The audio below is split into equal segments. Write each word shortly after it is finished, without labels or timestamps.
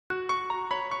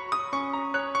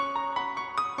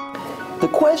The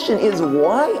question is,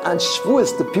 why on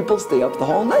Shavuos do people stay up the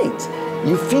whole night?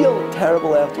 You feel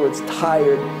terrible afterwards,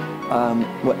 tired,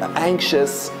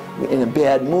 anxious, in a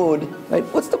bad mood, right?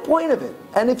 What's the point of it?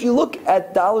 And if you look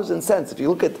at dollars and cents, if you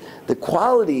look at the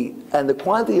quality and the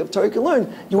quantity of Torah you can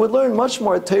learn, you would learn much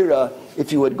more Torah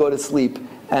if you would go to sleep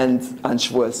and on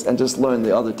Shavuos and just learn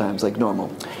the other times like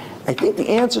normal. I think the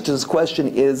answer to this question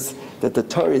is that the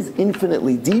Torah is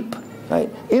infinitely deep, right?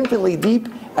 Infinitely deep,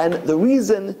 and the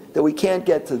reason that we can't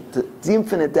get to the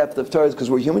infinite depth of Torah is because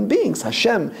we're human beings.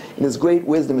 Hashem, in His great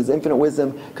wisdom, His infinite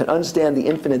wisdom, can understand the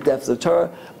infinite depths of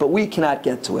Torah, but we cannot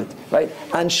get to it, right?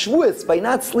 On Shavuos, by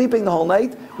not sleeping the whole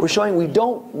night, we're showing we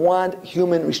don't want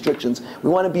human restrictions. We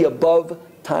want to be above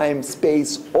time,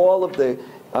 space, all of the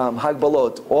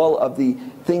hagbalot, all of the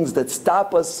things that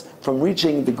stop us from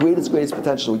reaching the greatest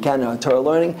potential we can in our Torah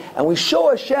learning, and we show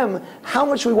Hashem how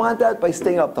much we want that by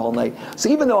staying up the whole night. So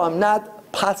even though I'm not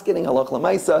paskening halach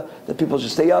l'maisa that people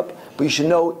should stay up, but you should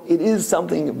know it is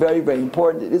something very, very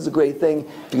important. It is a great thing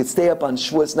if you could stay up on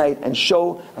Shavuos night and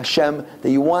show Hashem that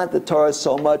you want the Torah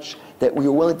so much that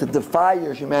you're willing to defy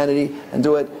your humanity and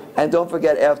do it. And don't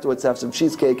forget afterwards to have some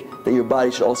cheesecake that your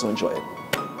body should also enjoy it.